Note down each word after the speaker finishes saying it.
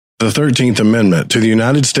The 13th Amendment to the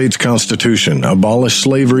United States Constitution abolished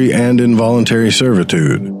slavery and involuntary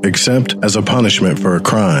servitude, except as a punishment for a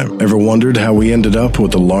crime. Ever wondered how we ended up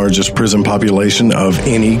with the largest prison population of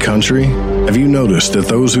any country? Have you noticed that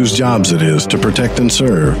those whose jobs it is to protect and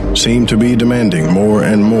serve seem to be demanding more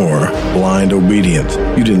and more blind obedience?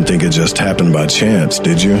 You didn't think it just happened by chance,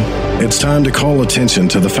 did you? It's time to call attention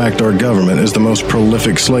to the fact our government is the most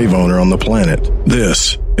prolific slave owner on the planet.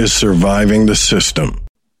 This is Surviving the System.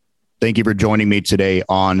 Thank you for joining me today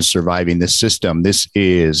on Surviving the System. This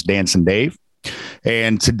is Dancing Dave.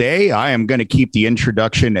 And today I am going to keep the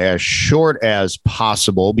introduction as short as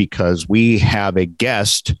possible because we have a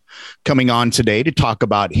guest coming on today to talk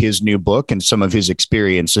about his new book and some of his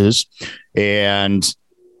experiences. And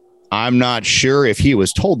I'm not sure if he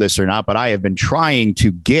was told this or not, but I have been trying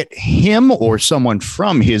to get him or someone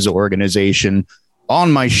from his organization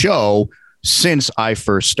on my show since I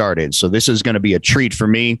first started. So this is going to be a treat for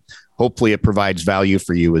me. Hopefully it provides value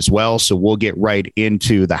for you as well. So we'll get right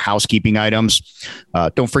into the housekeeping items.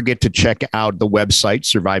 Don't forget to check out the website,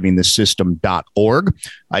 survivingthesystem.org.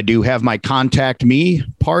 I do have my contact me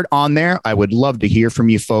part on there. I would love to hear from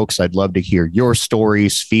you folks. I'd love to hear your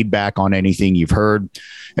stories, feedback on anything you've heard,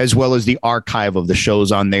 as well as the archive of the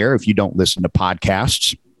shows on there if you don't listen to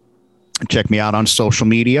podcasts. Check me out on social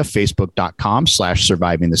media,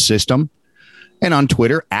 facebook.com/survivingthesystem, and on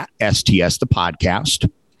Twitter @STS the podcast.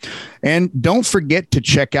 And don't forget to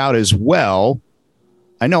check out as well.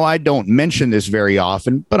 I know I don't mention this very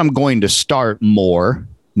often, but I'm going to start more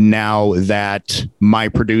now that my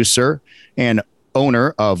producer and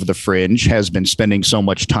owner of The Fringe has been spending so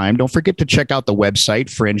much time. Don't forget to check out the website,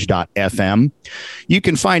 fringe.fm. You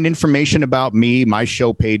can find information about me, my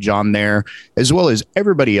show page on there, as well as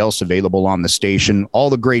everybody else available on the station, all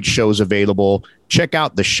the great shows available. Check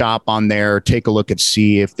out the shop on there. Take a look and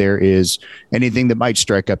see if there is anything that might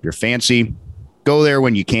strike up your fancy. Go there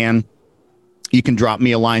when you can. You can drop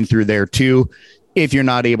me a line through there too if you're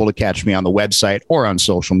not able to catch me on the website or on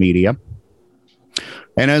social media.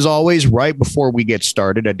 And as always, right before we get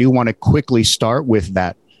started, I do want to quickly start with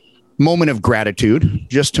that moment of gratitude,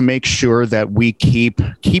 just to make sure that we keep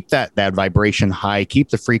that vibration high, keep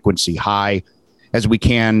the frequency high, as we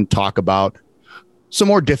can talk about some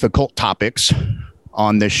more difficult topics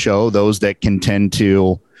on this show, those that can tend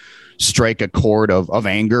to strike a chord of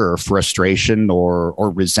anger or frustration or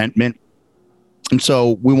resentment. And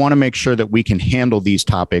so we want to make sure that we can handle these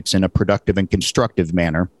topics in a productive and constructive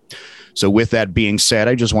manner. So with that being said,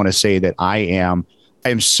 I just want to say that I am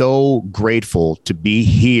so grateful to be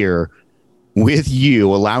here with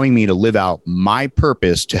you, allowing me to live out my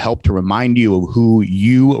purpose to help to remind you of who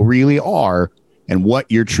you really are and what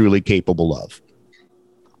you're truly capable of.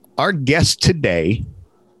 Our guest today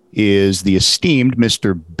is the esteemed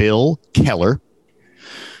Mr. Bill Keller.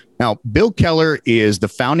 Now, Bill Keller is the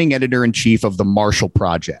founding editor-in-chief of the Marshall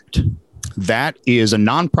Project. That is a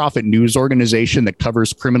nonprofit news organization that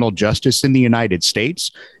covers criminal justice in the United States.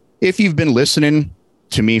 If you've been listening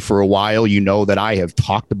to me for a while, you know that I have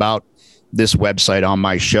talked about this website on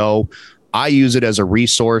my show. I use it as a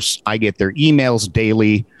resource. I get their emails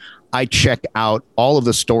daily. I check out all of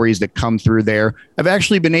the stories that come through there. I've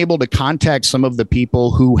actually been able to contact some of the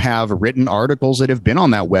people who have written articles that have been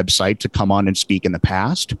on that website to come on and speak in the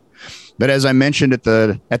past. But as I mentioned at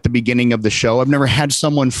the beginning of the show, I've never had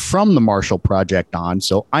someone from the Marshall Project on,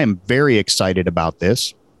 so I am very excited about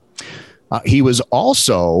this. He was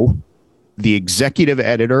also the executive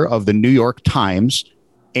editor of the New York Times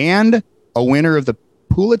and a winner of the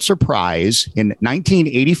Pulitzer Prize in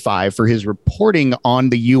 1985 for his reporting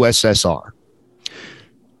on the USSR.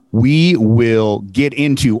 We will get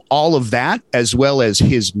into all of that, as well as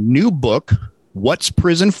his new book, What's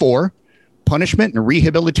Prison For? Punishment and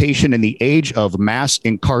Rehabilitation in the Age of Mass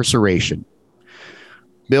Incarceration.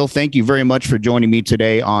 Bill, thank you very much for joining me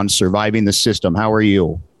today on Surviving the System. How are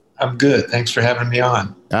you? I'm good. Thanks for having me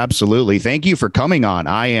on. Absolutely. Thank you for coming on.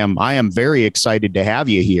 I am very excited to have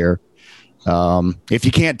you here. If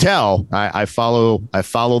you can't tell, I follow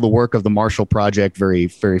the work of the Marshall Project very,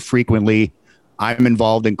 very frequently. I'm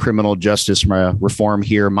involved in criminal justice reform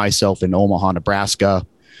here myself in Omaha, Nebraska.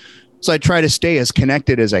 So I try to stay as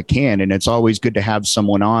connected as I can, and it's always good to have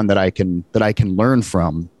someone on that I can learn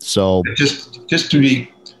from. So just to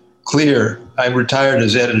be clear, I retired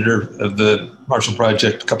as editor of the Marshall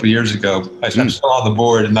Project a couple of years ago. I'm still on the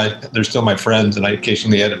board, and they're still my friends, and I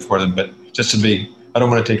occasionally edit for them. But I don't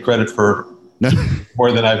want to take credit for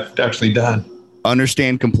more than I've actually done.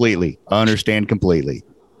 Understand completely.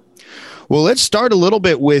 Well, let's start a little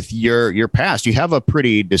bit with your past. You have a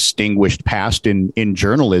pretty distinguished past in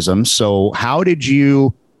journalism. So how did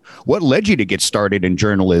you, What led you to get started in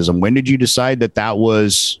journalism? When did you decide that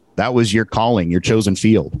was your calling, your chosen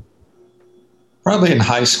field? Probably in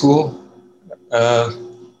high school.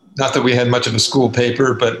 Not that we had much of a school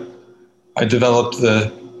paper, but I developed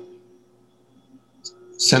the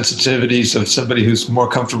sensitivities of somebody who's more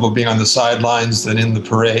comfortable being on the sidelines than in the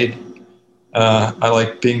parade. I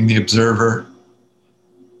like being the observer.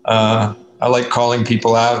 I like calling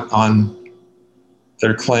people out on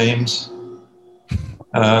their claims.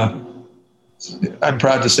 I'm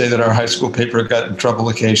proud to say that our high school paper got in trouble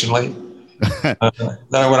occasionally. Then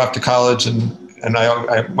I went off to college, and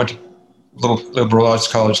I went to a little liberal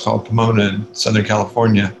arts college called Pomona in Southern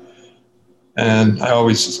California. And I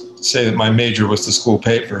always say that my major was the school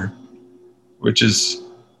paper, which is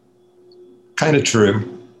kind of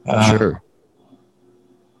true. Sure.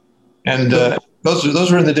 And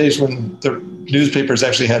those were in the days when the newspapers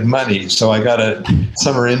actually had money. So I got a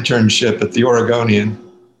summer internship at the Oregonian.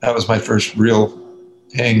 That was my first real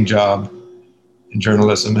paying job in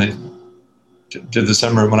journalism. I did the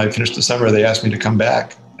summer. When I finished the summer, they asked me to come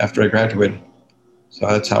back after I graduated. So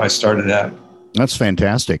that's how I started out. That's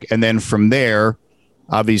fantastic. And then from there,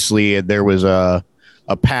 obviously, there was a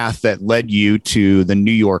path that led you to the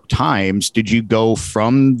New York Times. Did you go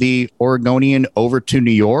from the Oregonian over to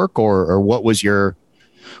New York, or what was your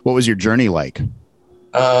journey like?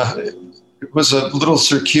 It was a little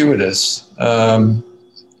circuitous.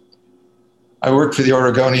 I worked for the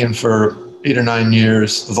Oregonian for 8 or 9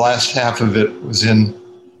 years. The last half of it was in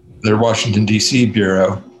their Washington, D.C.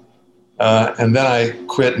 bureau. And then I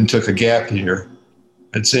quit and took a gap year.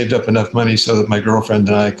 I'd saved up enough money so that my girlfriend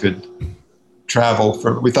and I could travel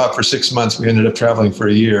we thought for 6 months. We ended up traveling for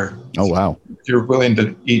a year. Oh, wow. If you're willing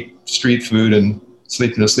to eat street food and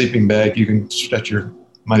sleep in a sleeping bag, you can stretch your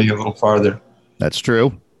money a little farther. That's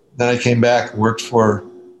true. Then I came back, worked for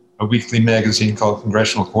a weekly magazine called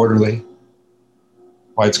Congressional Quarterly.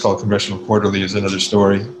 Why it's called Congressional Quarterly is another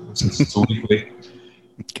story, since it's a weekly.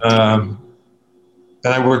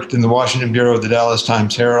 Then I worked in the Washington bureau of the Dallas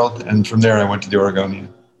Times Herald, and from there I went to the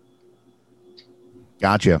Oregonian.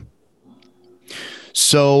 Gotcha.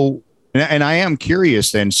 So, and I am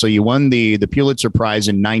curious then, so you won the Pulitzer Prize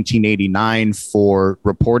in 1989 for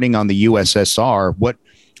reporting on the USSR.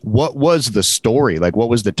 What was the story? Like, what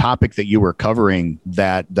was the topic that you were covering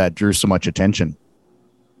that drew so much attention?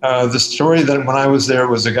 The story that when I was there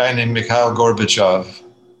was a guy named Mikhail Gorbachev,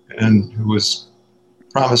 and who was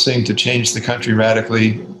promising to change the country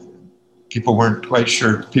radically. People weren't quite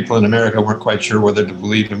sure. People in America weren't quite sure whether to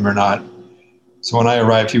believe him or not. So when I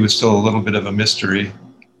arrived, he was still a little bit of a mystery.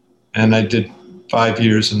 And I did 5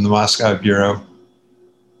 years in the Moscow bureau.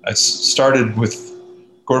 I started with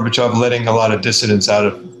Gorbachev letting a lot of dissidents out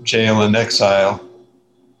of jail and exile,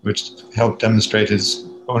 which helped demonstrate his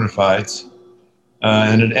bona fides.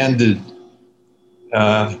 And it ended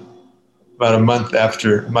about a month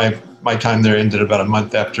after my time there ended about a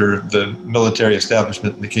month after the military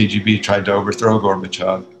establishment and the KGB tried to overthrow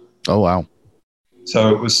Gorbachev. Oh, wow. So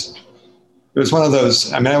it was one of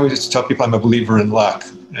those. I mean, I always tell people I'm a believer in luck,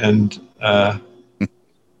 and I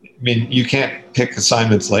mean, you can't pick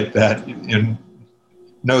assignments like that and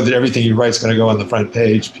know that everything you write is going to go on the front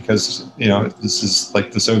page, because this is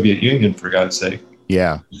like the Soviet Union, for God's sake.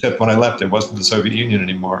 Yeah. Except when I left, it wasn't the Soviet Union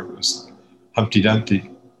anymore. It was Humpty Dumpty.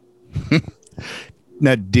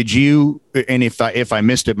 Now, did you, and if I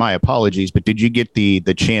missed it, my apologies, but did you get the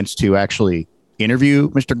chance to actually interview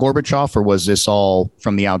Mr. Gorbachev, or was this all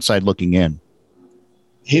from the outside looking in?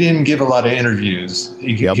 He didn't give a lot of interviews.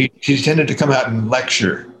 He tended to come out and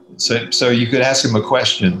lecture. So you could ask him a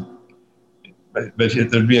question, but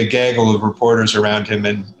there'd be a gaggle of reporters around him.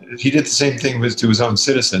 And he did the same thing to his own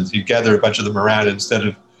citizens. He'd gather a bunch of them around. Instead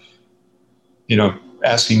of,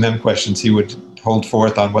 asking them questions, he would hold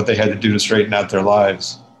forth on what they had to do to straighten out their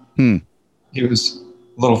lives. He was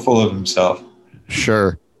a little full of himself.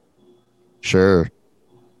 Sure.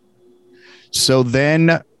 So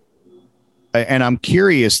then, and I'm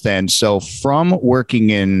curious then, so from working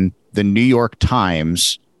in the New York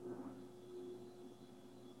Times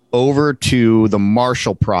over to the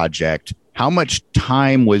Marshall Project, how much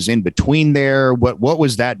time was in between there? What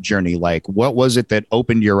was that journey like? What was it that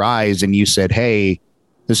opened your eyes and you said, hey,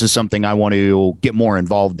 this is something I want to get more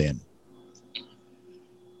involved in?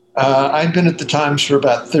 I'd been at the Times for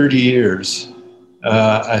about 30 years.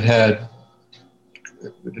 I'd had,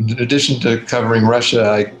 in addition to covering Russia,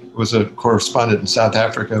 I was a correspondent in South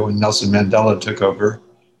Africa when Nelson Mandela took over.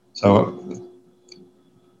 So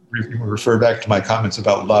refer back to my comments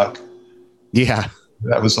about luck. Yeah.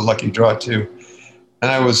 That was a lucky draw too. And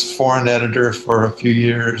I was foreign editor for a few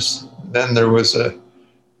years. Then there was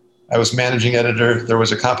I was managing editor. There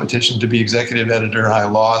was a competition to be executive editor, and I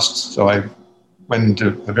lost. So I went into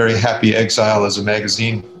a very happy exile as a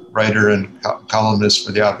magazine writer and columnist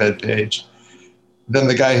for the op-ed page. Then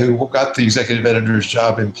the guy who got the executive editor's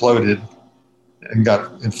job imploded and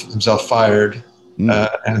got himself fired.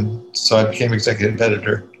 And so I became executive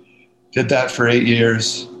editor. Did that for 8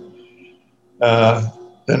 years.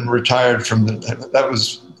 Then retired from that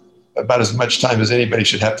was about as much time as anybody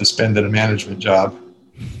should have to spend at a management job.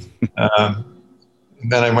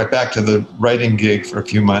 And then I went back to the writing gig for a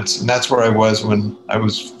few months. And that's where I was when I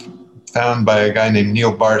was found by a guy named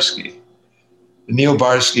Neil Barsky. Neil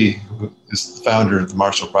Barsky, who is the founder of the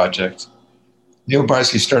Marshall Project. Neil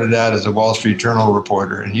Barsky started out as a Wall Street Journal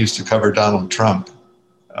reporter, and he used to cover Donald Trump.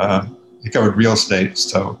 He covered real estate,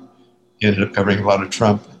 so he ended up covering a lot of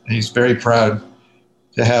Trump. And he's very proud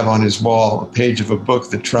to have on his wall a page of a book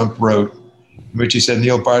that Trump wrote, in which he said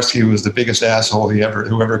Neil Barsky was the biggest asshole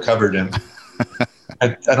who ever covered him.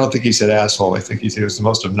 I don't think he said asshole. I think he said he was the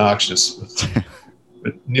most obnoxious.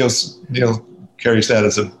 But Neil carries that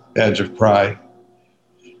as a badge of pride.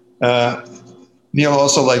 Neil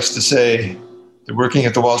also likes to say that working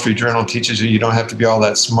at the Wall Street Journal teaches you don't have to be all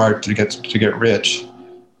that smart to get rich.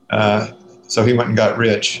 So he went and got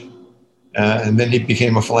rich, and then he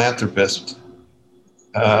became a philanthropist,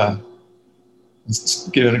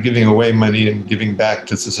 giving away money and giving back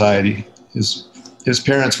to society. His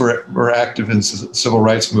parents were active in the civil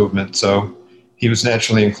rights movement, so he was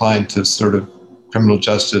naturally inclined to sort of criminal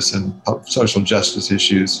justice and social justice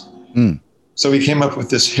issues. So he came up with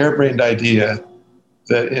this harebrained idea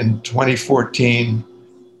that in 2014,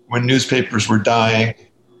 when newspapers were dying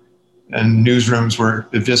and newsrooms were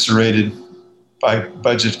eviscerated by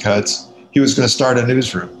budget cuts, he was going to start a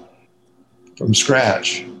newsroom from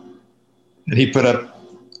scratch. And he put up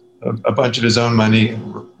a bunch of his own money,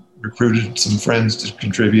 recruited some friends to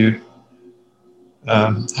contribute,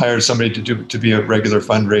 hired somebody to be a regular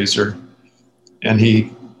fundraiser. And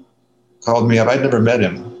he called me up. I'd never met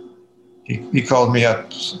him. He called me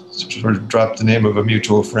up, sort of dropped the name of a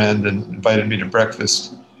mutual friend and invited me to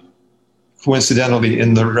breakfast. Coincidentally,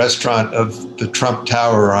 in the restaurant of the Trump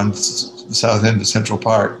Tower on the south end of Central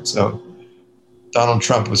Park. So Donald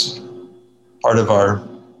Trump was part of our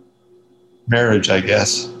marriage, I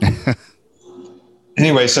guess.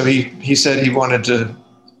 Anyway, so he said he wanted to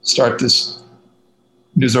start this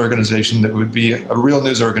news organization that would be a real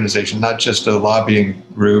news organization, not just a lobbying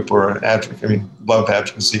group or an advocate. I mean, love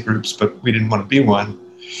advocacy groups, but we didn't want to be one.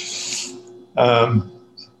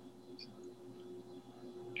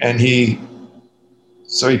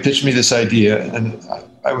 So he pitched me this idea, and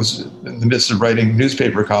I was in the midst of writing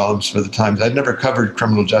newspaper columns for the Times. I'd never covered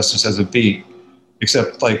criminal justice as a beat,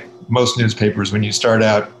 except like most newspapers, when you start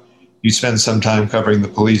out, you spend some time covering the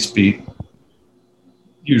police beat,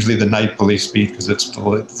 usually the night police beat, because it's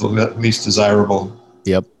the least desirable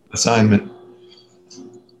assignment.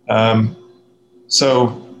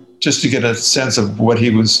 So just to get a sense of what he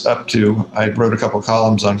was up to, I wrote a couple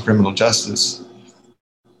columns on criminal justice.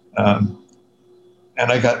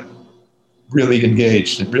 And I got really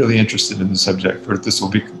engaged and really interested in the subject. This will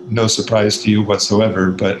be no surprise to you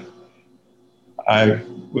whatsoever, but I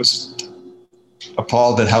was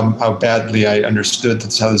appalled at how badly I understood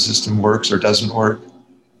that's how the system works or doesn't work,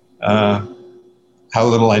 how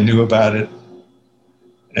little I knew about it,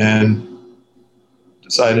 and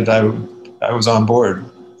decided I was on board.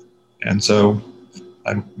 And so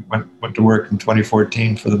I went to work in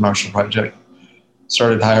 2014 for the Marshall Project,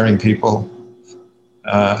 started hiring people,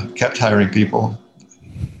 kept hiring people.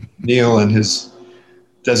 Neil and his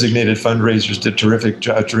designated fundraisers did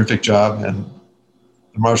a terrific job, and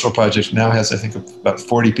the Marshall Project now has, I think, about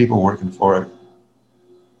 40 people working for it.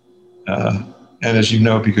 And as you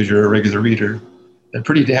know, because you're a regular reader, they're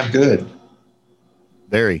pretty damn good.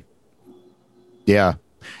 Very. Yeah.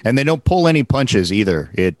 And they don't pull any punches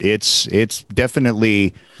either. It's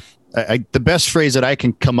definitely the best phrase that I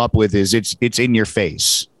can come up with is it's in your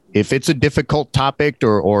face. If it's a difficult topic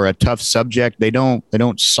or a tough subject, they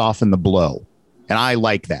don't soften the blow. And I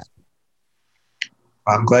like that.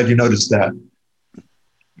 I'm glad you noticed that.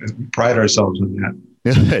 We pride ourselves in that.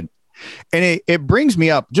 Good. And it brings me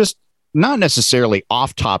up, just not necessarily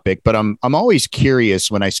off topic, but I'm always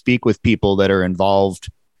curious when I speak with people that are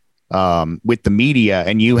involved with the media,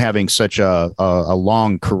 and you having such a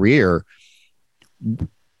long career.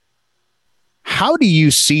 How do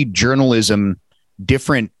you see journalism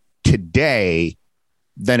different today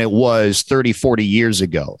than it was 30, 40 years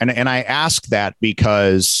ago? And I ask that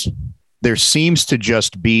because there seems to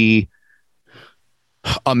just be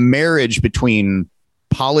a marriage between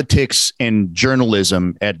politics and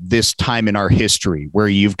journalism at this time in our history, where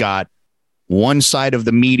you've got one side of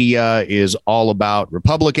the media is all about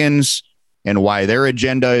Republicans and why their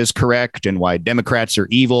agenda is correct and why Democrats are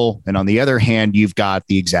evil. And on the other hand, you've got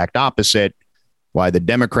the exact opposite, why the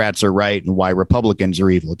Democrats are right and why Republicans are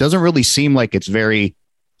evil. It doesn't really seem like it's very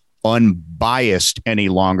unbiased any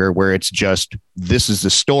longer, where it's just, this is the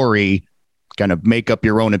story, kind of make up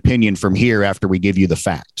your own opinion from here after we give you the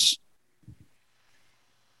facts.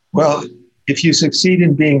 Well, if you succeed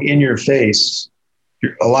in being in your face,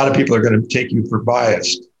 a lot of people are going to take you for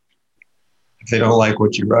biased if they don't like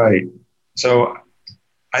what you write. So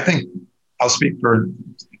I think I'll speak for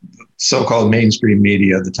so-called mainstream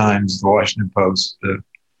media, the Times, the Washington Post, the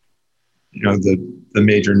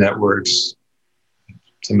major networks,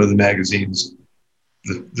 some of the magazines,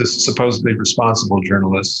 the supposedly responsible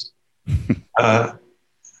journalists. I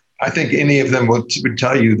think any of them would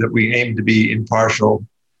tell you that we aim to be impartial,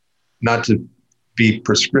 not to be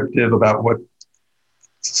prescriptive about what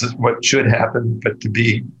should happen, but to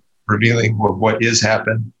be revealing of what is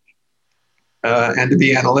happening, and to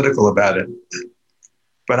be analytical about it.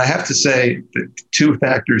 But I have to say that two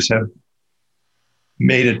factors have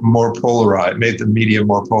made it more polarized, made the media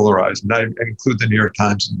more polarized. And I include the New York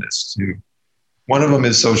Times in this too. One of them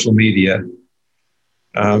is social media,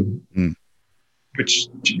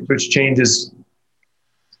 which changes.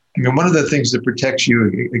 I mean, one of the things that protects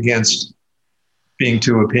you against being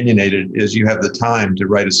too opinionated is you have the time to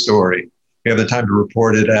write a story. You have the time to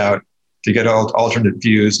report it out, to get alternate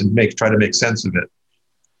views and try to make sense of it.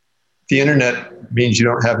 The internet means you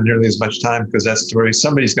don't have nearly as much time, because that story,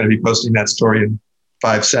 somebody's going to be posting that story in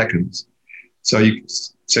 5 seconds. So you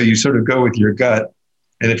sort of go with your gut.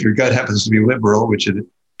 And if your gut happens to be liberal, which it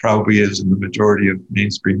probably is in the majority of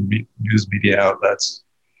mainstream news media outlets,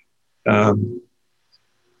 then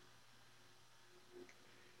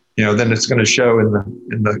it's going to show in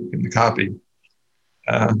the copy.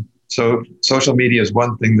 So social media is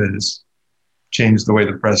one thing that has changed the way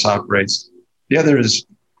the press operates. The other is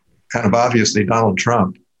kind of obviously Donald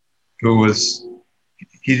Trump,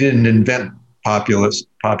 he didn't invent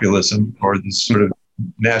populism or this sort of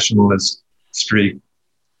nationalist streak,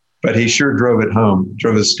 but he sure drove it home,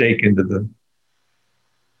 drove a stake into the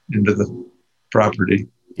property.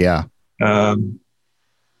 Yeah. And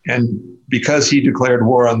because he declared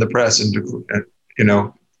war on the press, and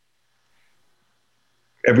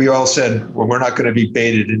and we all said, well, we're not going to be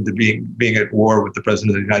baited into being at war with the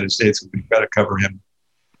president of the United States. We've got to cover him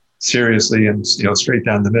seriously and straight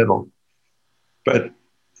down the middle. But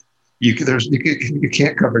you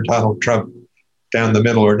can't cover Donald Trump down the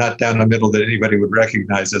middle, or not down the middle that anybody would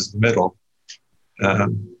recognize as the middle.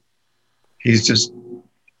 He's just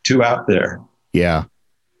too out there. Yeah.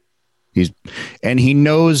 He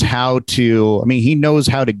knows how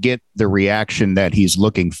to get the reaction that he's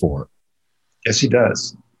looking for. Yes, he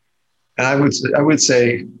does. And I would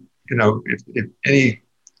say, if any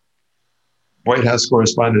White House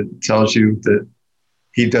correspondent tells you that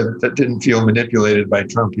that didn't feel manipulated by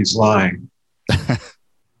Trump, he's lying.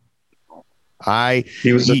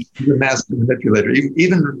 He was a master manipulator.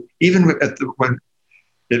 Even when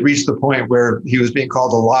it reached the point where he was being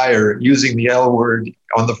called a liar using the L word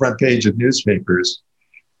on the front page of newspapers,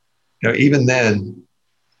 even then,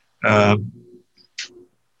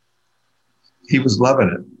 he was loving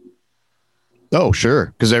it. Oh,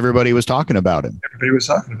 sure, because everybody was talking about him. Everybody was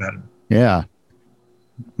talking about him. Yeah.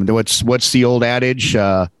 What's the old adage?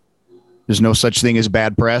 There's no such thing as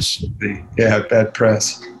bad press. Bad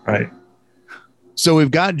press. Right. So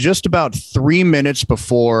we've got just about 3 minutes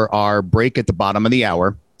before our break at the bottom of the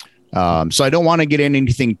hour. So I don't want to get into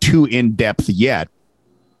anything too in depth yet.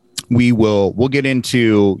 We'll get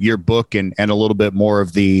into your book and a little bit more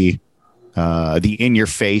of the in your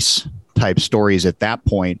face type stories at that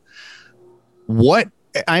point.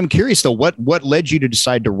 I'm curious though, what led you to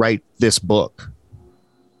decide to write this book?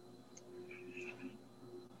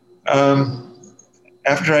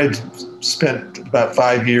 After I'd spent about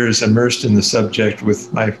 5 years immersed in the subject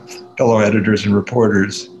with my fellow editors and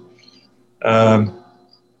reporters, I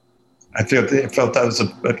felt that was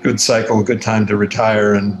a good cycle, a good time to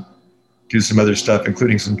retire and do some other stuff,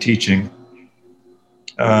 including some teaching.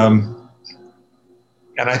 And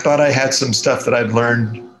I thought I had some stuff that I'd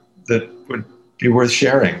learned that would be worth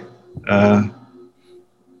sharing. And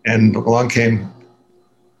along came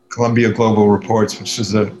Columbia Global Reports, which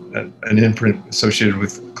is an imprint associated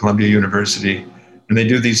with Columbia University. And they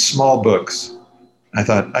do these small books. I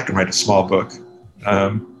thought I could write a small book.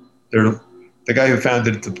 The guy who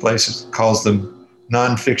founded the place calls them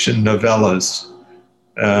nonfiction novellas.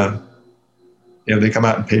 They come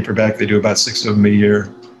out in paperback. They do about 6 of them a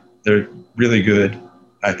year. They're really good,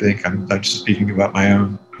 I think. I'm just speaking about my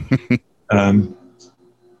own.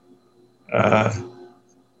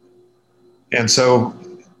 And so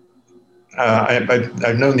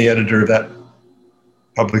I've known the editor of that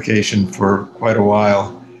publication for quite a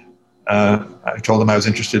while. I told him I was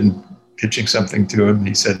interested in pitching something to him.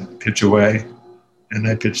 He said, pitch away. And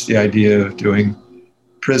I pitched the idea of doing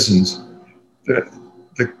prisons. The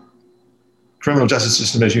criminal justice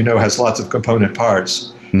system, as you know, has lots of component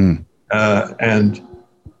parts. And,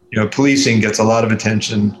 policing gets a lot of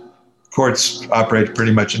attention. Courts operate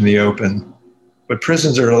pretty much in the open. But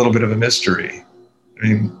prisons are a little bit of a mystery. I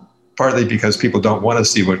mean, partly because people don't want to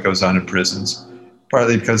see what goes on in prisons,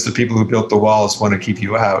 partly because the people who built the walls want to keep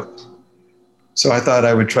you out. So I thought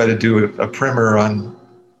I would try to do a primer on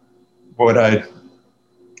what I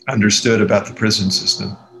understood about the prison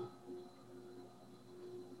system.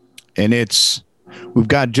 And we've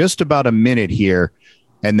got just about a minute here,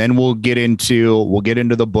 and then we'll get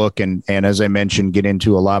into the book and as I mentioned, get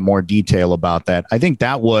into a lot more detail about that. I think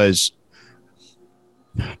that was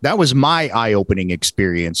my eye-opening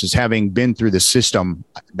experience, is having been through the system.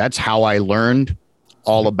 That's how I learned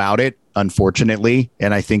all about it, unfortunately.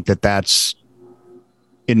 And I think that's,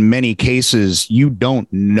 in many cases, you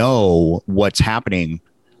don't know what's happening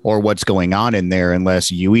or what's going on in there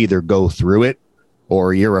unless you either go through it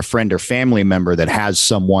or you're a friend or family member that has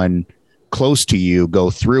someone close to you go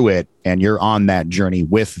through it and you're on that journey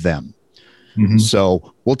with them.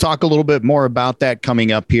 So we'll talk a little bit more about that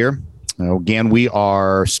coming up here. Again, we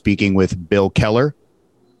are speaking with Bill Keller,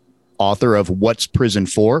 author of What's Prison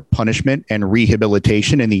For? Punishment and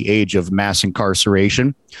Rehabilitation in the Age of Mass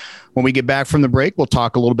Incarceration. When we get back from the break, we'll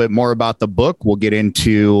talk a little bit more about the book. We'll get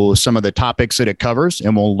into some of the topics that it covers,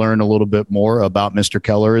 and we'll learn a little bit more about Mr.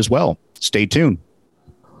 Keller as well. Stay tuned.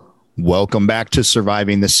 Welcome back to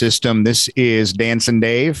Surviving the System. This is Dancing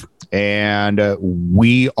Dave, and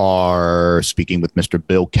we are speaking with Mr.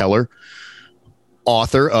 Bill Keller,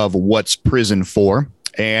 author of What's Prison For?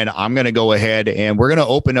 And I'm going to go ahead and we're going to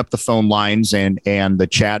open up the phone lines and the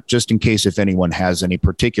chat just in case if anyone has any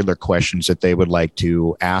particular questions that they would like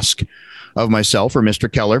to ask of myself or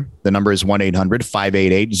Mr. Keller. The number is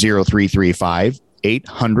 1-800-588-0335,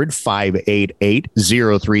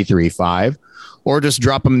 800-588-0335, or just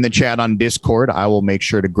drop them in the chat on Discord. I will make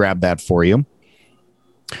sure to grab that for you.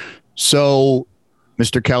 So,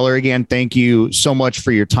 Mr. Keller, again, thank you so much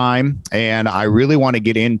for your time. And I really want to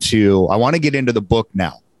get into the book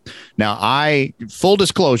now. Now, full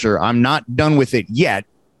disclosure, I'm not done with it yet,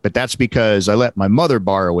 but that's because I let my mother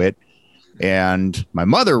borrow it, and my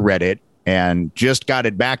mother read it and just got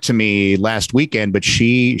it back to me last weekend, but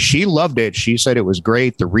she loved it. She said it was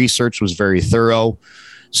great. The research was very thorough.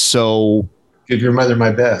 So give your mother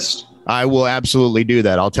my best. I will absolutely do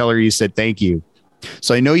that. I'll tell her you said thank you.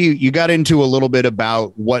 So I know you got into a little bit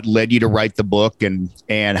about what led you to write the book and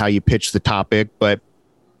how you pitched the topic, but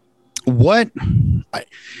what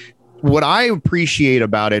I appreciate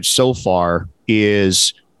about it so far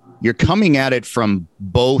is you're coming at it from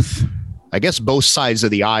both sides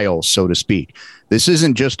of the aisle, so to speak. This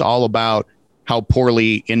isn't just all about how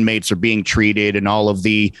poorly inmates are being treated and all of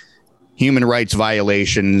the human rights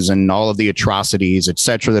violations and all of the atrocities, et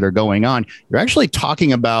cetera, that are going on. You're actually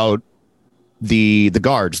talking about the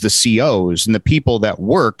guards, the COs, and the people that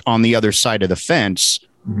work on the other side of the fence,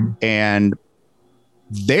 and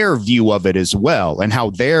their view of it as well, and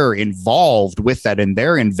how they're involved with that and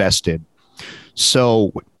they're invested.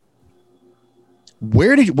 So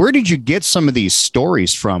where did you get some of these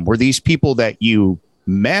stories from? Were these people that you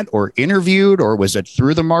met or interviewed, or was it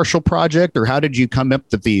through the Marshall Project, or how did you come up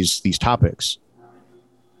with these topics?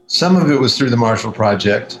 Some of it was through the Marshall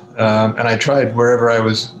Project, and I tried wherever I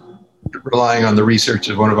was relying on the research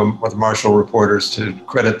of one of the Marshall reporters to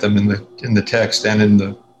credit them in the text and in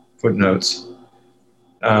the footnotes.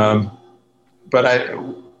 But I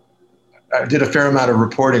did a fair amount of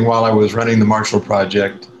reporting while I was running the Marshall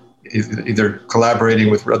Project, either collaborating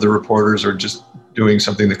with other reporters or just doing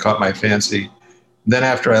something that caught my fancy. Then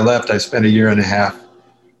after I left, I spent 1.5 years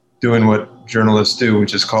doing what journalists do,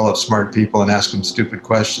 which is call up smart people and ask them stupid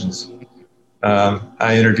questions.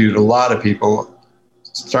 I interviewed a lot of people,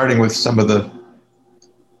 starting with some of the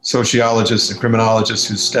sociologists and criminologists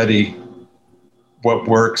who study what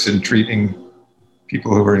works in treating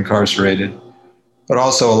people who are incarcerated, but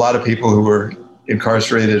also a lot of people who were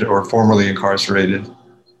incarcerated or formerly incarcerated,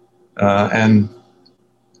 and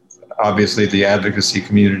obviously the advocacy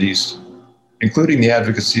communities, including the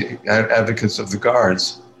advocates of the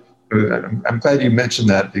guards. I'm glad you mentioned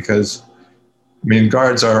that, because, I mean,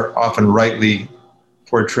 guards are often rightly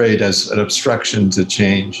portrayed as an obstruction to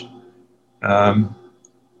change,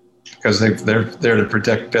 because they're there to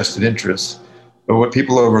protect vested interests. But what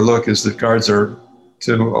people overlook is that guards are,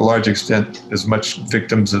 to a large extent, as much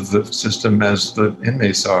victims of the system as the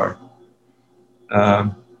inmates are.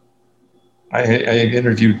 I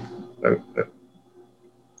interviewed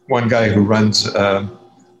one guy who runs an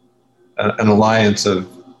alliance of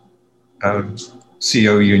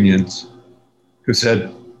CO unions, who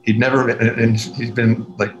said he'd never, and he's been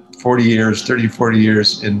like 40 years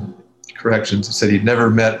in corrections. He said he'd never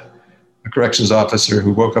met a corrections officer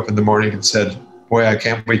who woke up in the morning and said, "Boy, I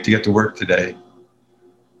can't wait to get to work today."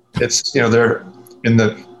 It's, they're in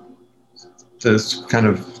the kind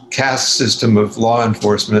of caste system of law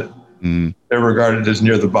enforcement. They're regarded as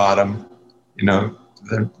near the bottom.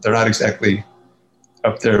 They're not exactly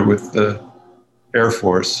up there with the Air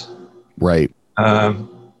Force. Right.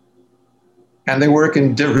 And they work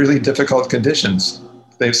in really difficult conditions.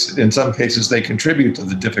 In some cases, they contribute to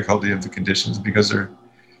the difficulty of the conditions because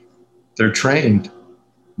they're trained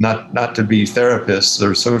not to be therapists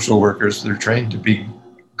or social workers. They're trained to be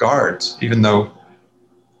guards, even though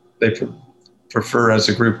they prefer as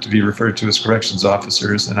a group to be referred to as corrections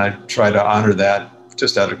officers. And I try to honor that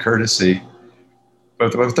just out of courtesy.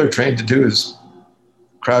 But what they're trained to do is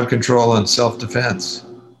crowd control and self-defense.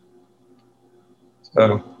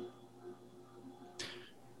 So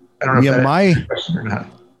I don't know if that answered your question or not.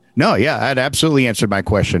 No, yeah, that absolutely answered my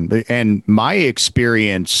question. And my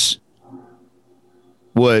experience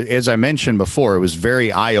was, as I mentioned before, it was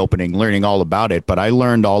very eye-opening learning all about it, but I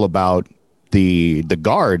learned all about the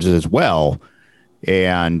guards as well.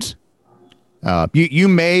 And you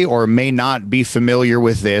may or may not be familiar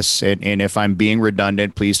with this. And if I'm being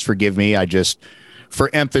redundant, please forgive me. I just,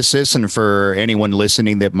 for emphasis and for anyone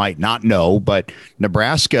listening that might not know, but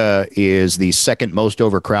Nebraska is the second most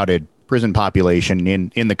overcrowded prison population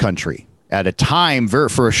in the country. At a time,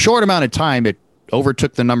 for a short amount of time, it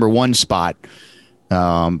overtook the number one spot,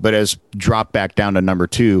 but has dropped back down to number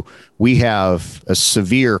two. We have a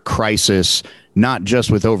severe crisis, not just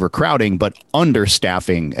with overcrowding, but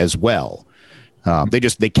understaffing as well.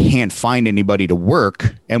 They can't find anybody to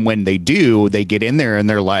work. And when they do, they get in there and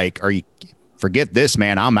they're like, forget this,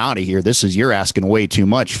 man, I'm out of here. You're asking way too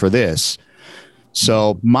much for this.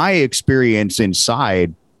 So my experience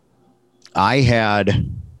inside, I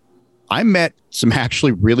met some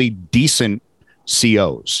actually really decent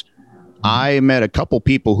COs. I met a couple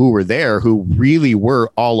people who were there who really were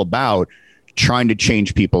all about trying to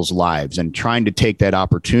change people's lives and trying to take that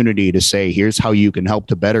opportunity to say, here's how you can help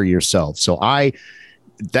to better yourself. So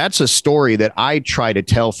that's a story that I try to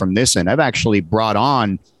tell from this end. I've actually brought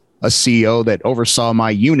on a CO that oversaw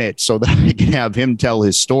my unit so that I can have him tell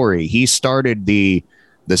his story. He started the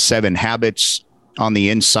 7 Habits on the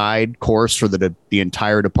Inside course for the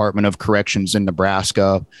entire Department of Corrections in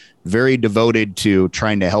Nebraska, very devoted to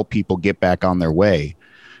trying to help people get back on their way.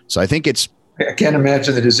 So I think I can't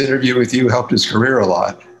imagine that his interview with you helped his career a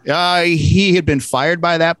lot. He had been fired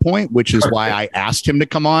by that point, which is why I asked him to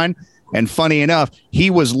come on. And funny enough,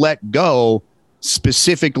 he was let go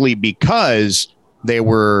specifically because they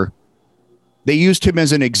used him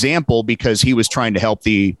as an example because he was trying to help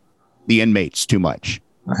the inmates too much.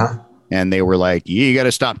 Uh-huh. And they were like, you got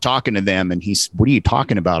to stop talking to them. And what are you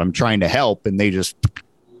talking about? I'm trying to help. And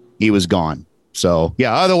he was gone. So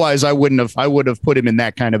yeah, otherwise I would have put him in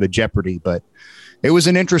that kind of a jeopardy, but it was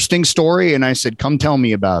an interesting story. And I said, come tell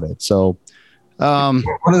me about it. So, one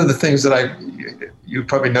of the things that you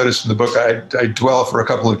probably noticed in the book, I dwell for a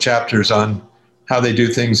couple of chapters on how they do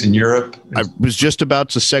things in Europe. I was just about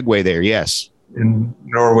to segue there. Yes. In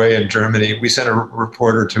Norway and Germany. We sent a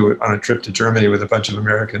reporter on a trip to Germany with a bunch of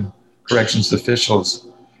American corrections officials.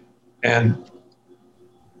 And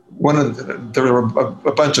there were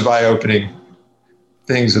a bunch of eye-opening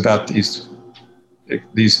things about these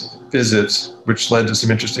visits, which led to some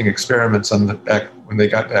interesting experiments when they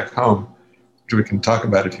got back home, which we can talk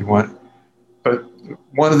about if you want. But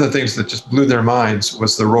one of the things that just blew their minds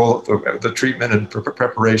was the role of the treatment and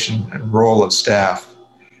preparation and role of staff.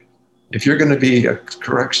 If you're going to be a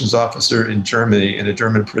corrections officer in Germany, in a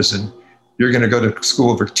German prison, you're going to go to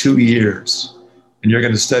school for 2 years, and you're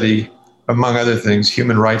going to study, among other things,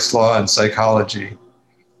 human rights law and psychology.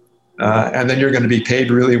 And then you're going to be paid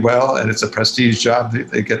really well, and it's a prestige job.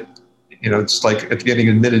 They get, it's like getting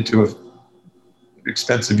admitted to an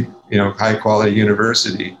expensive, high-quality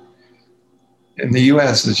university. In the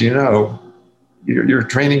U.S., as you know, your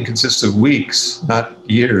training consists of weeks, not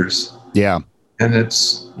years. Yeah. And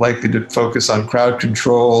it's likely to focus on crowd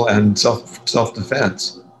control and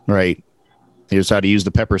self-defense. Right. Here's how to use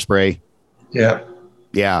the pepper spray. Yeah.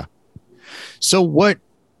 Yeah. So what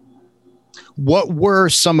were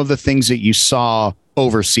some of the things that you saw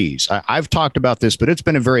overseas? I've talked about this, but it's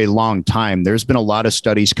been a very long time. There's been a lot of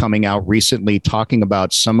studies coming out recently talking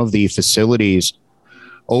about some of the facilities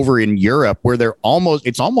over in Europe where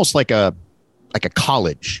it's almost like a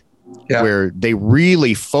college. Yeah. Where they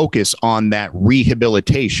really focus on that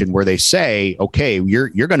rehabilitation, where they say, okay, you're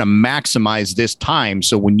going to maximize this time.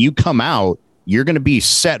 So when you come out, you're going to be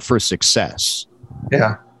set for success.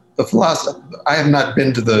 Yeah. The philosophy, I have not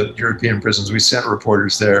been to the European prisons. We sent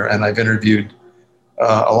reporters there, and I've interviewed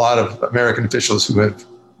a lot of American officials who have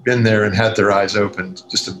been there and had their eyes opened,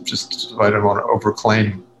 just I don't want to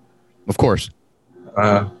overclaim. Of course.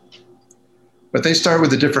 But they start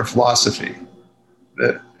with a different philosophy.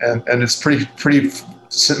 And it's pretty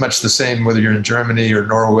much the same whether you're in Germany or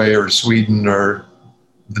Norway or Sweden or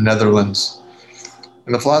the Netherlands.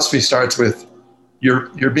 And the philosophy starts with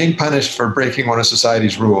you're being punished for breaking one of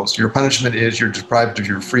society's rules. Your punishment is you're deprived of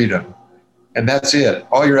your freedom. And that's it.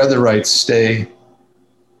 All your other rights stay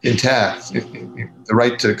intact. The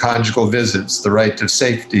right to conjugal visits, the right to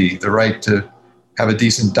safety, the right to have a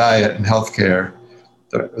decent diet and health care,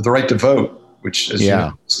 the right to vote, which is,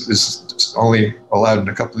 is only allowed in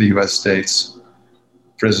a couple of U.S. states,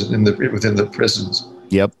 within the prisons.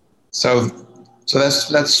 Yep. So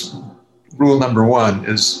that's rule number one.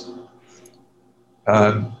 Is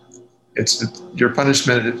your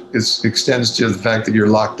punishment extends to the fact that you're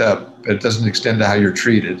locked up, but it doesn't extend to how you're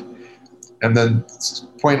treated. And then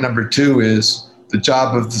point number two is the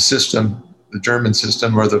job of the system, the German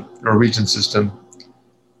system or the Norwegian system,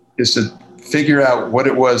 is to figure out what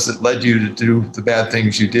it was that led you to do the bad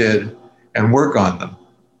things you did and work on them.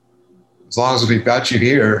 As long as we've got you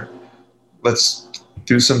here, let's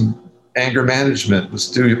do some anger management. Let's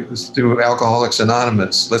do Alcoholics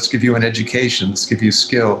Anonymous. Let's give you an education. Let's give you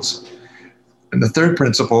skills. And the third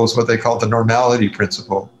principle is what they call the normality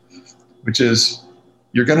principle, which is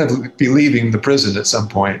you're going to be leaving the prison at some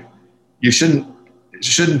point. It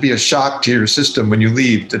shouldn't be a shock to your system when you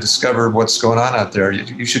leave to discover what's going on out there.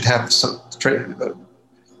 You should have the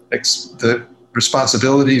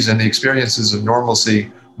responsibilities and the experiences of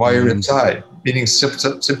normalcy while you're inside, meaning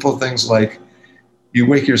simple things like you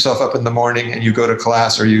wake yourself up in the morning and you go to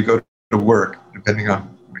class or you go to work, depending on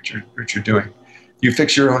what you're doing. You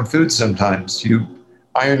fix your own food sometimes. You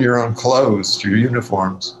iron your own clothes, your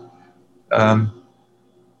uniforms,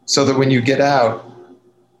 so that when you get out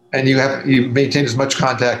and you maintain as much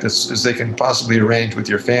contact as they can possibly arrange with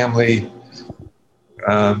your family,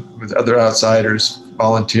 with other outsiders,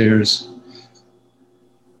 volunteers.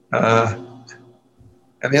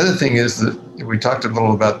 And the other thing is that we talked a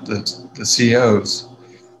little about the COs.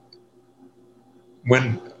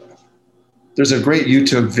 When there's a great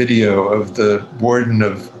YouTube video of the warden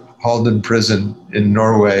of Halden Prison in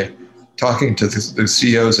Norway talking to the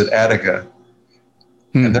COs at Attica,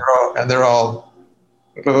 and they're all,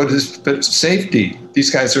 but safety. These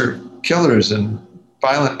guys are killers and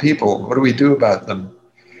violent people. What do we do about them?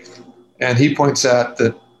 And he points out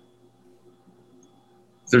that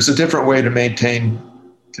there's a different way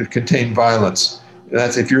to contain violence. And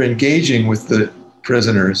that's if you're engaging with the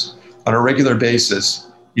prisoners on a regular basis,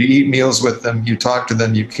 you eat meals with them, you talk to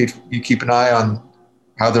them, you keep an eye on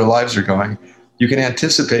how their lives are going. You can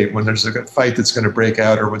anticipate when there's a fight that's going to break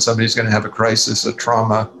out or when somebody's going to have a crisis, a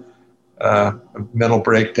trauma, a mental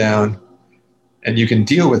breakdown, and you can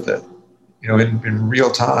deal with it, in real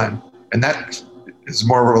time. And that is a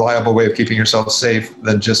more reliable way of keeping yourself safe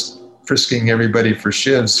than just frisking everybody for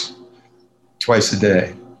shivs twice a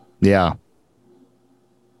day. Yeah.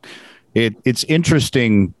 It's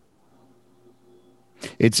interesting.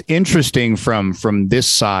 It's interesting from this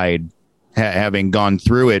side, having gone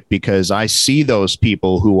through it, because I see those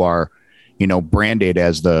people who are, branded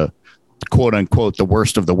as the quote unquote, the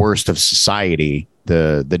worst of society,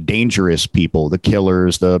 the dangerous people, the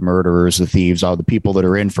killers, the murderers, the thieves, all the people that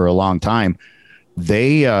are in for a long time.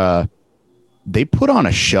 They put on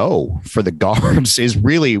a show for the guards is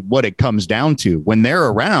really what it comes down to. When they're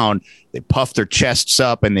around, they puff their chests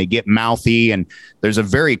up and they get mouthy, and there's a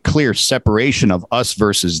very clear separation of us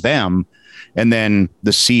versus them. And then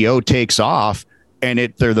the CO takes off, and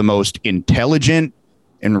they're the most intelligent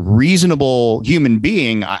and reasonable human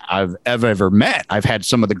being I've ever met. I've had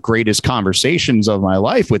some of the greatest conversations of my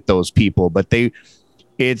life with those people, but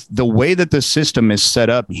it's the way that the system is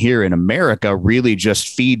set up here in America really just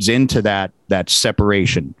feeds into that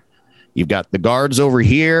separation. You've got the guards over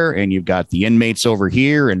here and you've got the inmates over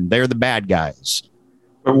here, and they're the bad guys.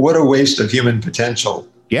 But what a waste of human potential.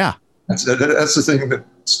 Yeah. That's the thing that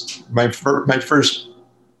my first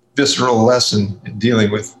visceral lesson in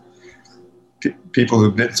dealing with people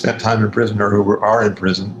who've spent time in prison or who are in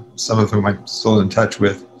prison, some of whom I'm still in touch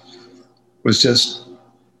with, was just,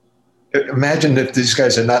 imagine if these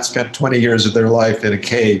guys had not spent 20 years of their life in a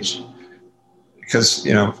cage, because,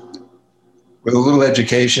 with a little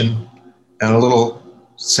education and a little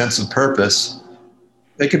sense of purpose,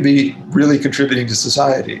 they could be really contributing to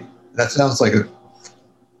society. That sounds like a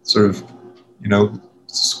sort of,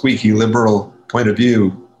 squeaky liberal point of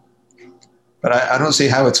view, but I don't see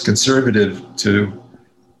how it's conservative to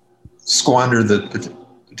squander the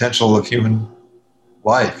potential of human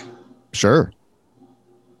life. Sure.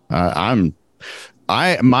 My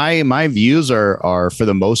views are for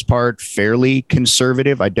the most part fairly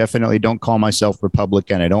conservative. I definitely don't call myself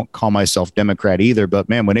Republican. I don't call myself Democrat either. But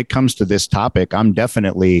man, when it comes to this topic, I'm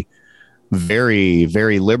definitely very,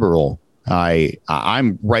 very liberal.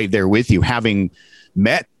 I'm right there with you, having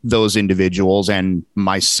met those individuals and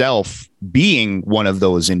myself being one of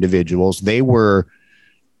those individuals. They were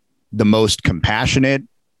the most compassionate,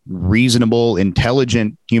 reasonable,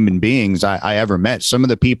 intelligent human beings I ever met. Some of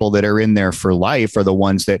the people that are in there for life are the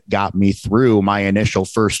ones that got me through my initial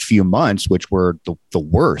first few months, which were the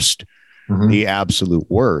worst, the absolute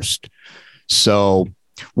worst. So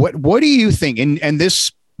what do you think? And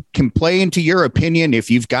this can play into your opinion. If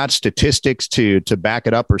you've got statistics to back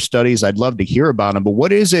it up or studies, I'd love to hear about them. But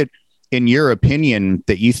what is it, in your opinion,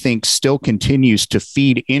 that you think still continues to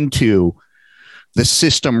feed into the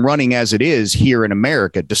system running as it is here in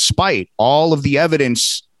America, despite all of the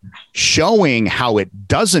evidence showing how it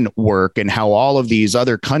doesn't work and how all of these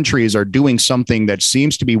other countries are doing something that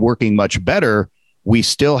seems to be working much better? We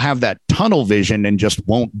still have that tunnel vision and just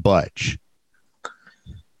won't budge.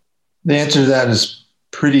 The answer to that is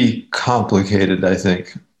pretty complicated, I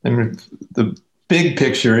think. I mean, the big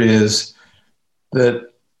picture is that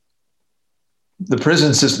the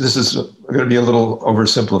prison system, this is going to be a little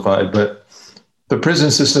oversimplified, but the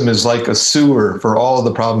prison system is like a sewer for all of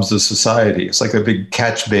the problems of society. It's like a big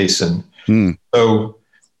catch basin. So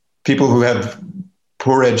people who have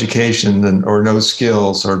poor education or no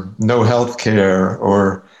skills or no health care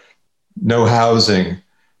or no housing,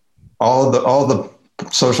 all the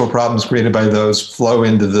social problems created by those flow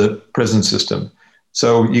into the prison system.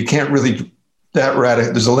 So you can't really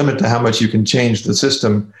there's a limit to how much you can change the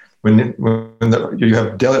system when you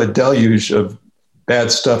have a deluge of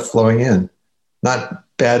bad stuff flowing in. Not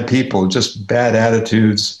bad people, just bad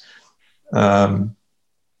attitudes, bad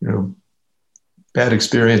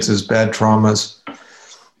experiences, bad traumas.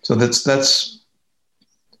 So that's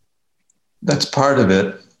part of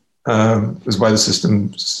it, is why the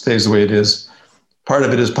system stays the way it is. Part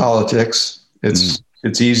of it is politics. It's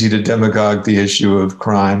easy to demagogue the issue of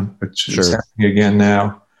crime, which is happening again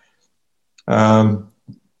now.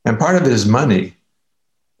 And part of it is money.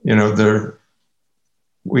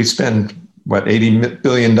 We spend $80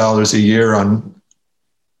 billion a year on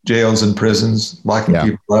jails and prisons, locking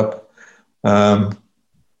people up.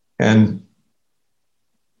 And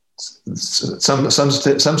some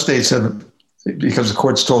states have, because the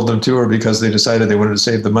courts told them to, or because they decided they wanted to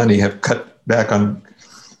save the money, have cut back on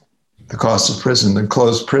the cost of prison and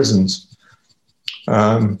closed prisons.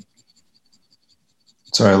 Sorry,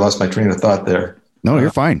 I lost my train of thought there. No, you're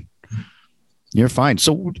fine. You're fine.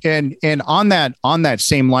 So, and on that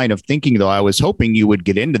same line of thinking, though, I was hoping you would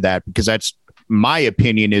get into that, because that's my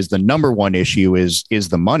opinion is the number one issue is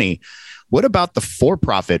the money. What about the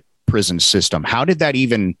for-profit prison system? How did that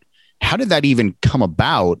even come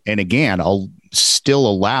about? And again, still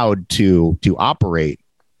allowed to operate?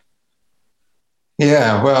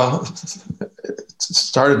 Yeah, well, it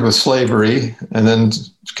started with slavery and then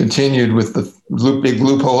continued with the big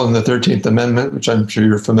loophole in the 13th Amendment, which I'm sure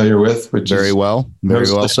you're familiar with. Which very well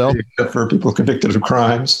so. Except for people convicted of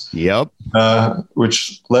crimes. Yep.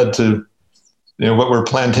 Which led to, what were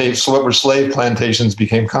slave plantations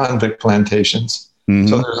became convict plantations.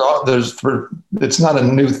 So it's not a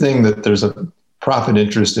new thing that there's a profit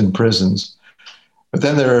interest in prisons. But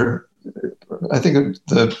then I think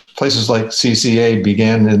the places like CCA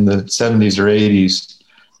began in the 70s or 80s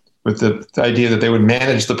with the idea that they would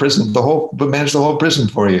manage the prison, manage the whole prison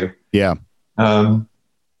for you. Yeah. And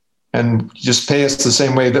just pay us the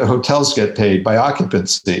same way that hotels get paid, by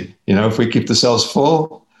occupancy. If we keep the cells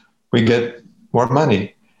full, we get more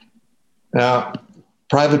money. Now,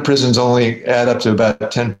 private prisons only add up to about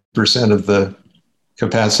 10% of the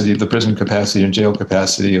capacity, the prison capacity and jail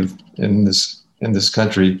capacity in this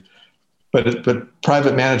country. But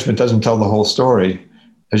private management doesn't tell the whole story.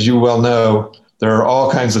 As you well know, there are all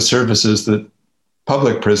kinds of services that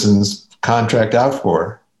public prisons contract out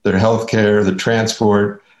for. Their healthcare, the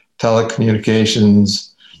transport,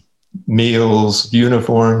 telecommunications, meals,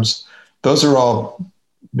 uniforms. those are all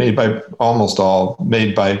almost all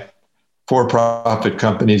made by for-profit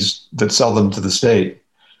companies that sell them to the state.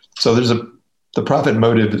 So the profit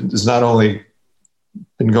motive has not only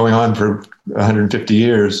been going on for 150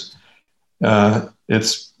 years,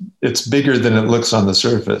 it's bigger than it looks on the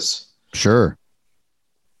surface. Sure.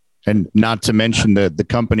 And not to mention the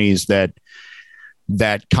companies that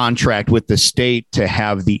contract with the state to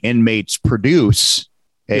have the inmates produce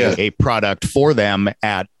a product for them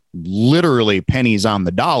at literally pennies on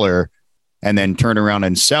the dollar, and then turn around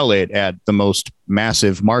and sell it at the most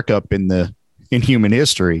massive markup in human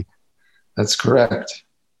history. That's correct.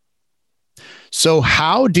 So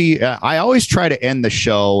how do you, I always try to end the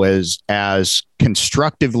show as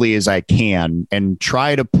constructively as I can and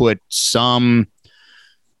try to put something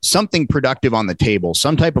productive on the table,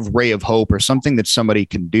 some type of ray of hope or something that somebody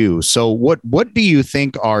can do. So what do you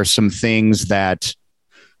think are some things that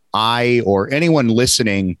I or anyone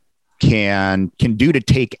listening can do to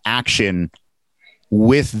take action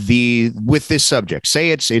with this subject? Say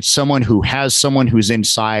it's someone who has someone who's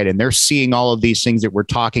inside and they're seeing all of these things that we're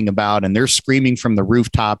talking about and they're screaming from the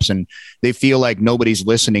rooftops and they feel like nobody's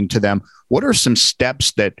listening to them. What are some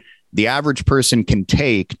steps that the average person can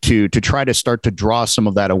take to try to start to draw some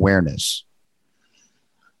of that awareness?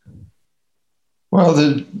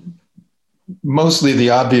 Well, mostly the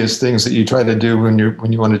obvious things that you try to do when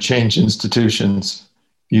you want to change institutions.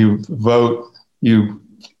 You vote, you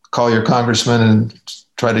call your congressman and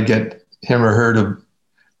try to get him or her to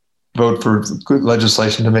vote for good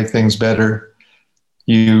legislation to make things better.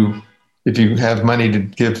 If you have money to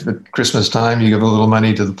give at Christmas time, you give a little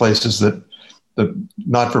money to the places the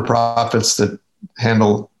not-for-profits that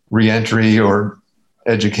handle reentry or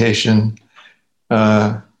education.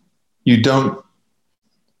 You don't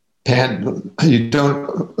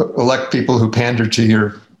elect people who pander to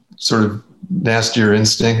your sort of nastier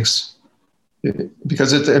instincts,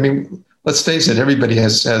 because let's face it, everybody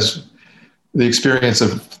has the experience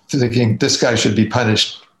of thinking this guy should be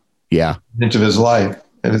punished into his life.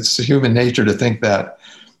 And it's human nature to think that.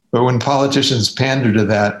 But when politicians pander to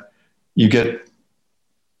that, you get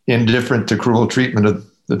indifferent to cruel treatment of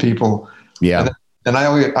the people. Yeah. And I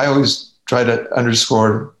always try to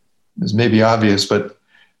underscore, this may be obvious, but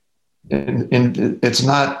it's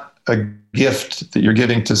not a gift that you're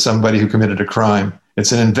giving to somebody who committed a crime.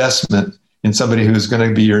 It's an investment in somebody who's going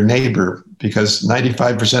to be your neighbor, because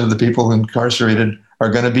 95% of the people incarcerated are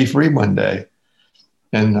going to be free one day.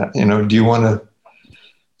 And, do you want to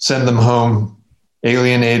send them home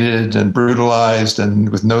alienated and brutalized and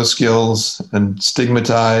with no skills and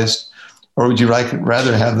stigmatized? Or would you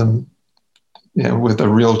rather have them, with a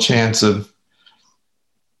real chance of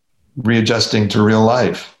readjusting to real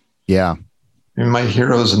life? Yeah. My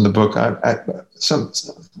heroes in the book,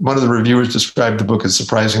 one of the reviewers described the book as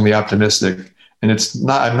surprisingly optimistic, and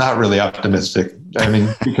I'm not really optimistic.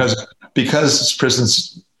 Because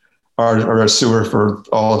prisons are a sewer for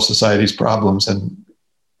all of society's problems, and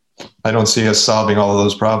I don't see us solving all of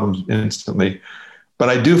those problems instantly. But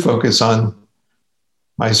I do focus on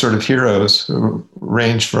my sort of heroes, who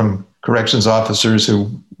range from corrections officers who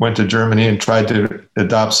went to Germany and tried to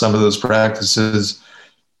adopt some of those practices,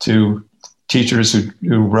 to teachers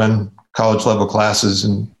who run college level classes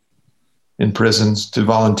in prisons, to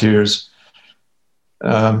volunteers.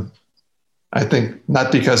 I think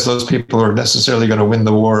not because those people are necessarily going to win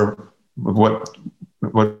the war of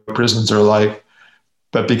what prisons are like,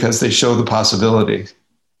 but because they show the possibility.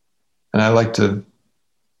 And I like to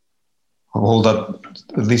hold up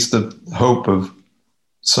at least the hope of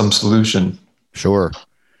some solution. Sure.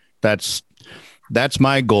 That's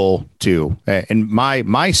my goal too. And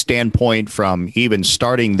my standpoint from even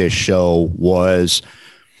starting this show was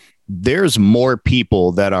there's more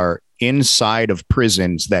people that are inside of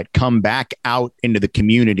prisons that come back out into the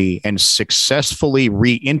community and successfully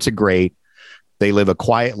reintegrate. They live a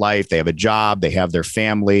quiet life. They have a job, they have their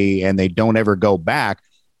family, and they don't ever go back.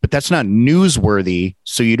 But that's not newsworthy.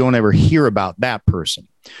 So you don't ever hear about that person.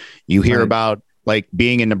 You hear about, like,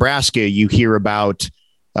 being in Nebraska, you hear about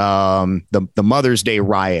the Mother's Day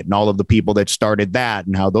riot and all of the people that started that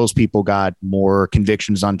and how those people got more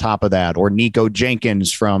convictions on top of that. Or Nico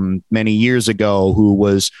Jenkins from many years ago, who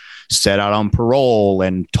was set out on parole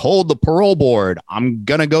and told the parole board, I'm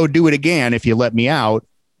going to go do it again if you let me out.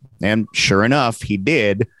 And sure enough, he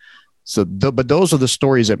did. So, but those are the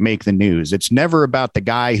stories that make the news. It's never about the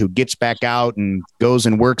guy who gets back out and goes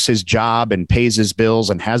and works his job and pays his bills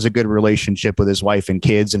and has a good relationship with his wife and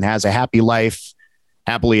kids and has a happy life,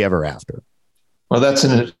 happily ever after. Well, that's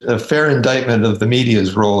a fair indictment of the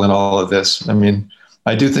media's role in all of this. I mean,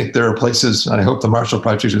 I do think there are places, and I hope the Marshall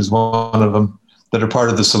Project is one of them, that are part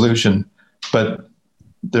of the solution. but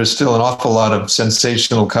there's still an awful lot of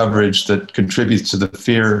sensational coverage that contributes to the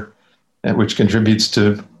fear, and which contributes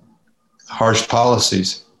to harsh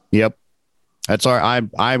policies. Yep. That's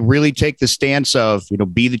I really take the stance of,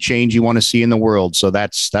 be the change you want to see in the world. So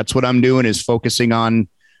that's what I'm doing, is focusing on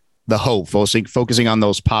the hope, focusing on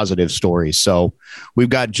those positive stories. So we've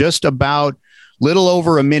got just about little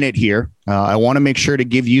over a minute here. I want to make sure to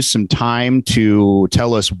give you some time to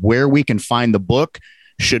tell us where we can find the book.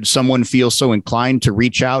 Should someone feel so inclined to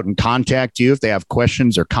reach out and contact you if they have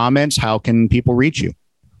questions or comments, how can people reach you?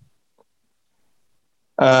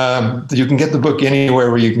 You can get the book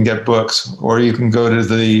anywhere where you can get books, or you can go to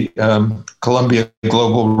the Columbia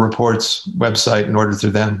Global Reports website and order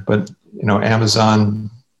through them. But,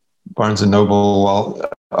 Amazon, Barnes & Noble,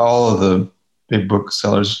 all of the big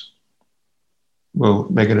booksellers will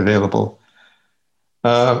make it available.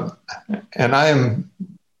 And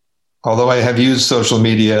although I have used social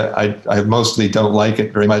media, I mostly don't like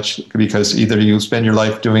it very much, because either you spend your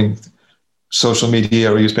life doing social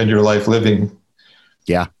media or you spend your life living.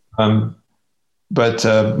 Yeah. But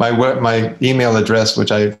my email address,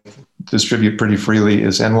 which I distribute pretty freely,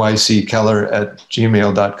 is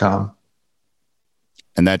nyckeller@gmail.com.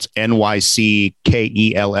 And that's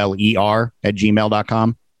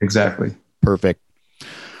nyckeller@gmail.com. Exactly. Perfect.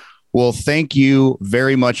 Well, thank you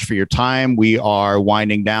very much for your time. We are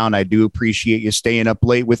winding down. I do appreciate you staying up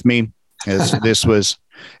late with me, as this was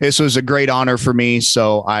a great honor for me.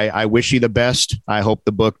 So I wish you the best. I hope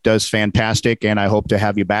the book does fantastic, and I hope to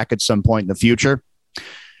have you back at some point in the future.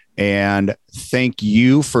 And thank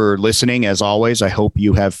you for listening. As always, I hope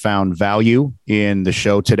you have found value in the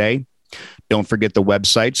show today. Don't forget the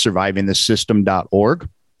website, survivingthesystem.org.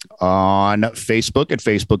 On Facebook at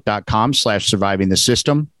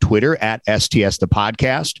facebook.com/survivingthesystem, Twitter at STS the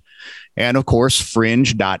podcast, and of course,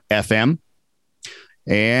 fringe.fm.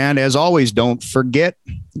 And as always, don't forget,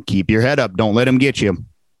 keep your head up. Don't let them get you.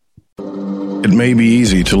 It may be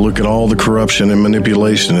easy to look at all the corruption and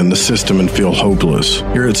manipulation in the system and feel hopeless.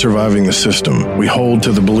 Here at Surviving the System, we hold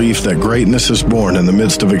to the belief that greatness is born in the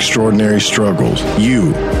midst of extraordinary struggles.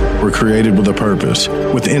 You were created with a purpose,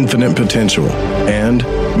 with infinite potential, and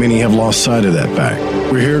many have lost sight of that fact.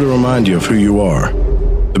 We're here to remind you of who you are.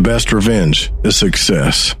 The best revenge is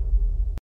success.